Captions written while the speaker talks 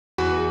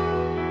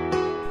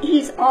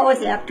he's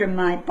always after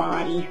my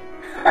body.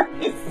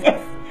 He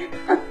says,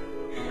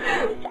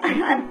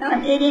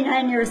 I'm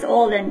 89 years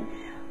old and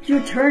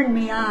you turned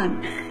me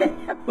on.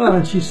 Well,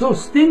 and she's so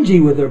stingy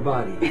with her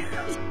body.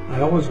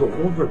 I always go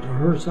over to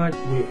her side.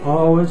 We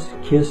always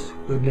kiss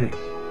goodnight.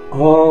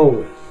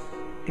 Always.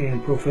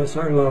 And profess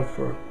our love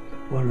for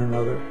one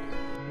another.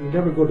 We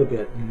never go to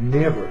bed.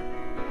 Never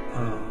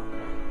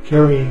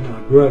carrying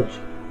a grudge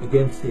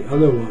against the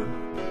other one.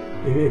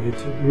 If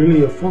it's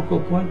really a focal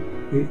point,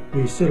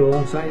 we sit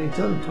alongside each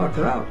other and talk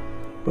it out.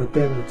 But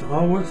then it's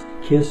always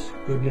kiss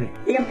goodnight.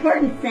 The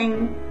important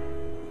thing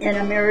in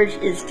a marriage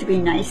is to be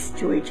nice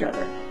to each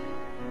other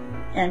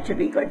and to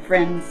be good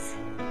friends,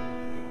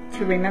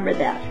 to remember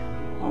that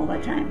all the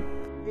time.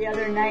 The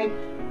other night,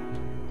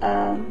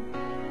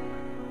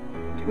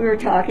 we were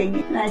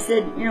talking, and I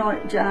said, you know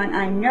what, John,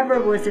 I never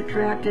was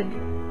attracted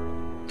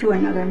to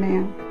another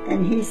man.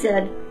 And he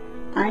said,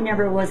 I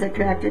never was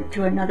attracted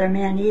to another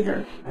man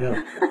either.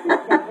 Yeah,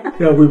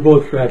 yeah, we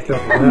both cracked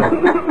up on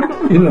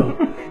that, you know.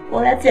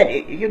 Well, that's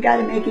it. You got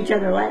to make each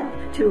other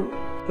laugh, too.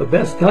 The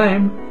best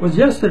time was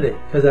yesterday,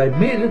 because I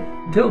made it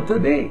till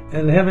today,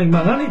 and having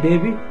my honey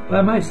baby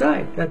by my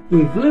side. That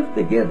we've lived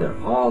together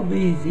all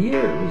these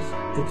years,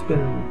 it's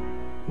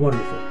been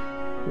wonderful,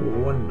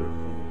 wonderful.